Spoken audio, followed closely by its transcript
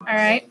All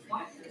right.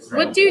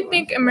 What do you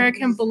think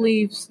American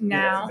believes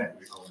now?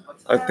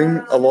 I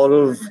think a lot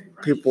of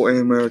people in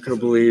America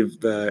believe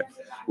that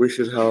we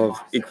should have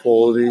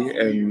equality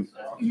and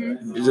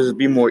Hmm. just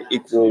be more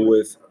equal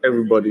with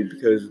everybody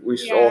because we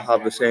should all Yeah.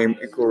 have the same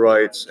equal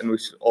rights and we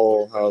should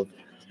all have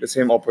the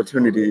same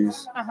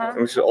opportunities Uh-huh.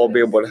 and we should all be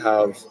able to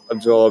have a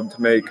job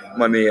to make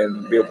money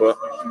and be able to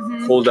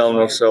Hmm. hold down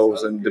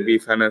ourselves and to be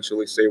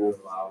financially stable.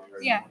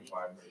 Yeah.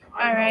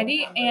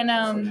 Alrighty.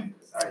 And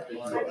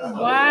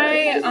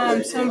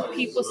why some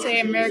people say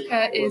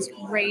America is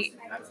great?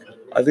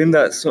 I think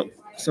that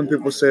some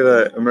people say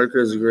that America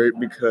is great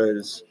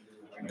because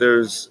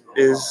there's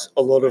is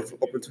a lot of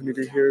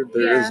opportunity here.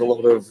 There is Yeah. a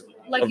lot of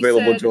Like you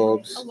available said, a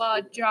jobs. lot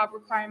of job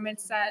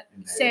requirements that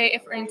say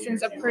if, for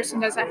instance, a person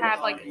doesn't have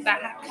like that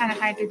kind of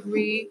high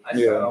degree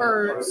Yeah,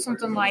 or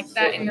something like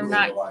that, and they're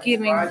not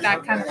giving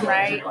that kind of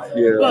right.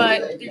 yeah,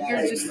 But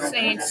you're just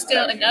saying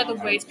still in other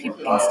ways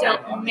people can still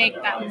make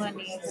that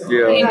money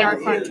in yeah. our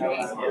country.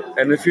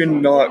 And if you're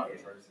not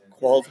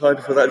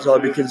qualified for that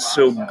job, you can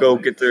still go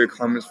get the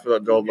requirements for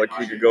that job. Like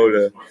you could go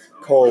to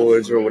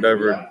college or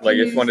whatever. Like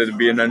if you wanted to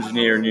be an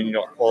engineer and you're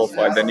not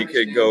qualified, then you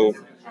could go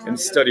and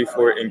study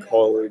for it in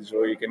college,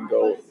 or you can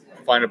go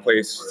find a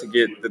place to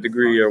get the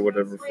degree or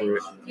whatever for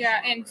it. Yeah,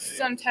 in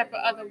some type of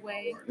other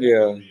way.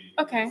 Yeah.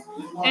 Okay.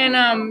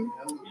 And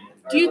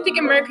do you think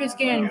America is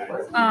getting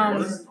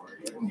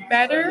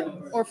better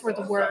or for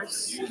the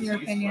worse, in your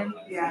opinion?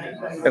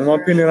 In my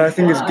opinion, I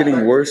think it's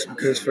getting worse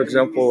because, for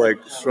example, like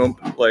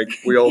Trump, like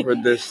we all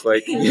heard this,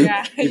 like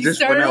Yeah, he he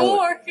just went started a out.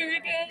 war here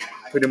again.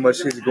 Pretty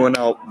much, he's going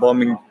out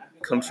bombing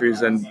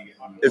countries, and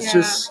it's Yeah.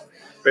 just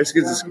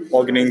basically just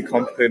all getting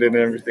complicated and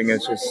everything.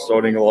 It's just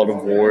starting a lot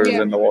of wars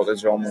Yeah. and a lot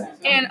of drama.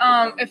 And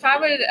if I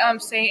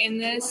would say in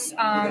this,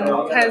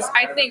 because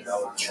I think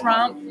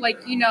Trump, like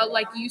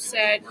like you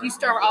said, he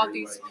started all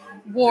these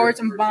wars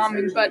and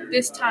bombing, but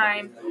this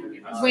time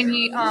when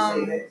he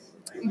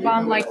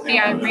bombed like the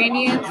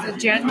Iranians, the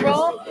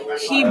general,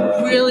 he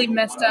really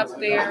messed up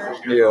there.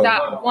 Yeah.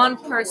 That one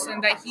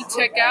person that he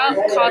took out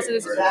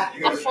causes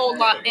a whole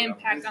lot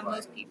impact on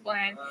those people,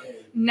 and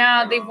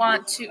now they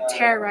want to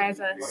terrorize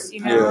us,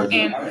 Yeah.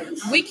 and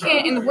we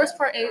can't. And the worst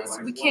part is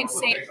we can't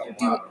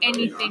do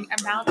anything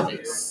about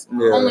this.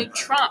 Yeah. Only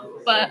Trump,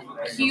 but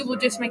he will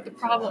just make the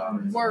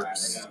problem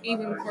worse,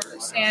 even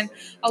worse. And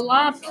a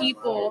lot of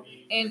people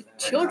and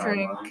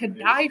children could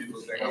die from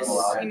this.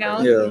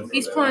 Yeah.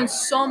 He's putting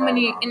so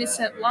many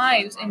innocent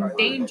lives in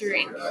danger,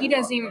 and he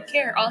doesn't even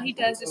care. All he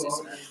does is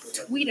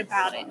just tweet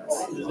about it.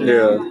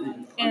 Yeah.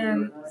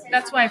 And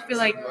that's why I feel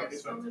like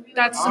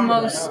that's the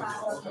most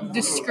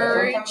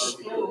discouraged,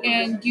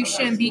 and you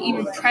shouldn't be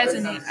even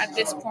president at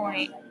this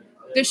point.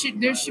 There should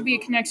be a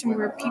connection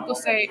where people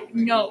say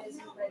no,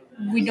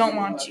 we don't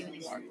want you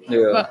anymore.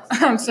 Yeah. But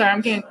I'm sorry,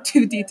 I'm getting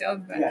too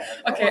detailed. But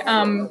okay,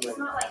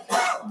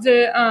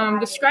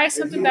 describe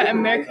something that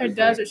America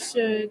does or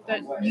should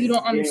that you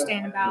don't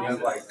understand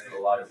about.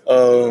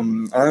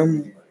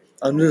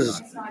 I'm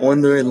just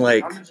wondering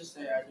like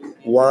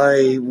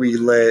why we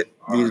let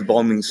these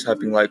bombings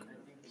happen. Like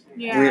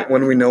Yeah.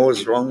 when we know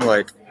it's wrong,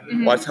 like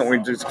Mhm. why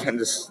can't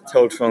just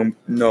tell Trump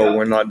no,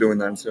 we're not doing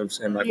that instead of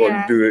saying like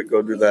Yeah.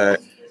 go do that.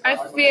 I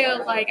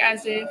feel like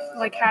as if,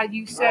 like how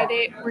you said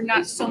it, we're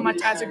not so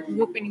much as a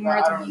group anymore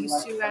as we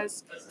used to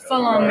as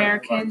fellow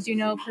Americans,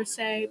 per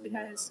se,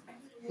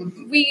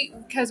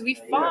 because we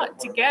fought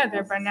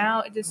together, but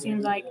now it just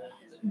seems like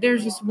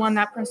there's just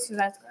that person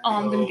that's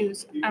I'm gonna do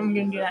this, I'm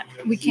gonna do that.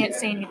 We can't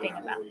say anything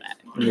about that.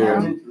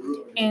 Yeah.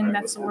 And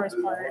that's the worst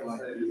part.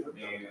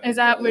 Is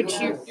that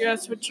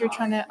that's what you're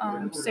trying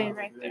to say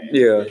right there?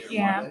 Yeah.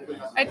 Yeah,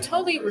 I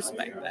totally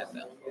respect that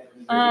though.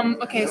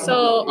 Okay,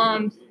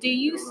 so do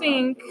you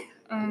think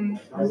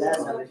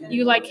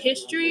you like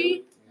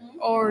history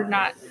or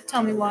not?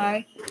 Tell me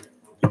why,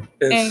 and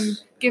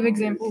It's give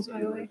examples,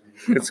 by the way.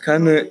 it's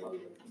kind of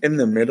in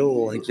the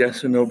middle, like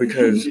yes and no,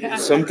 because Yeah.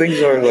 some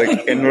things are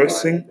like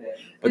interesting,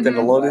 but then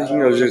a lot of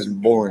things are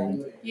just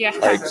boring. Yeah.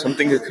 Like some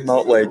things that come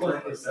out like,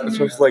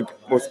 especially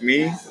like with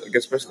me, like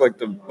especially like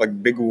the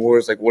like big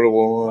wars, like World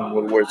War I,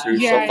 World War II,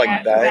 stuff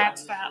like that. That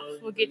stuff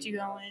will get you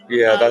going.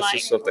 Yeah, that's Like,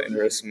 just stuff that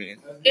interests me.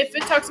 if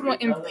it talks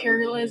about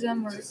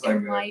imperialism or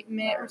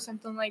enlightenment or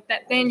something like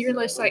that, then you're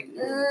just like,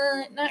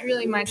 not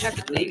really my type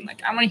of thing.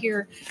 Like, I want to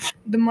hear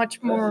the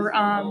much more,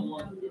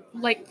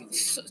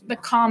 the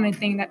common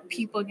thing that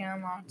people get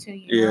along to,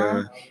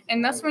 Yeah.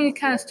 And that's when you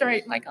kind of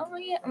start like, oh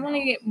yeah, I want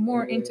to get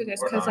more into this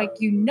because but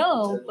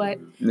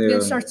then Yeah.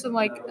 it starts to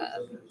like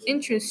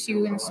interest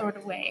you in a sort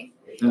of way.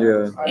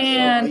 Yeah.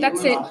 And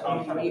that's it.